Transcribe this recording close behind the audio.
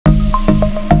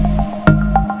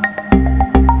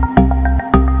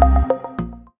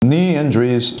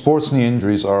sports knee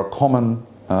injuries are a common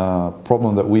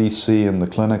problem that we see in the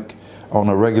clinic on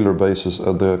a regular basis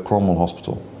at the Cromwell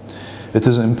Hospital. It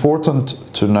is important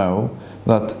to know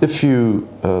that if you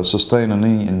sustain a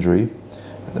knee injury,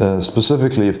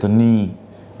 specifically if the knee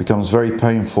becomes very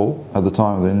painful at the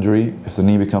time of the injury, if the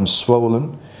knee becomes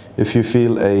swollen, if you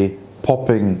feel a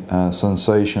popping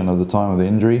sensation at the time of the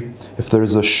injury, if there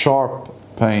is a sharp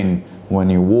pain when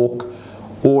you walk,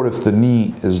 or if the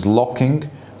knee is locking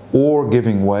or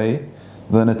giving way,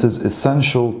 then it is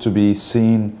essential to be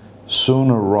seen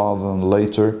sooner rather than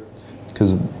later,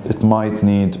 because it might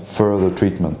need further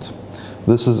treatment.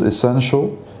 This is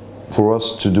essential for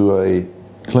us to do a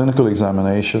clinical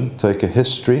examination, take a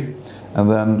history, and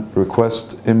then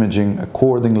request imaging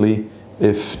accordingly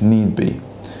if need be.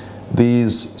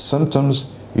 These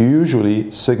symptoms usually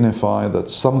signify that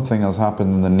something has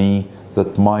happened in the knee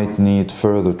that might need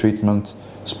further treatment,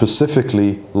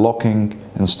 specifically locking,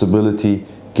 instability,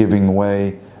 giving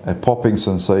way, a popping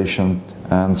sensation,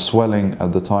 and swelling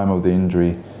at the time of the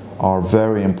injury are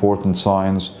very important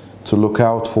signs to look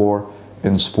out for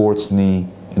in sports knee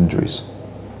injuries.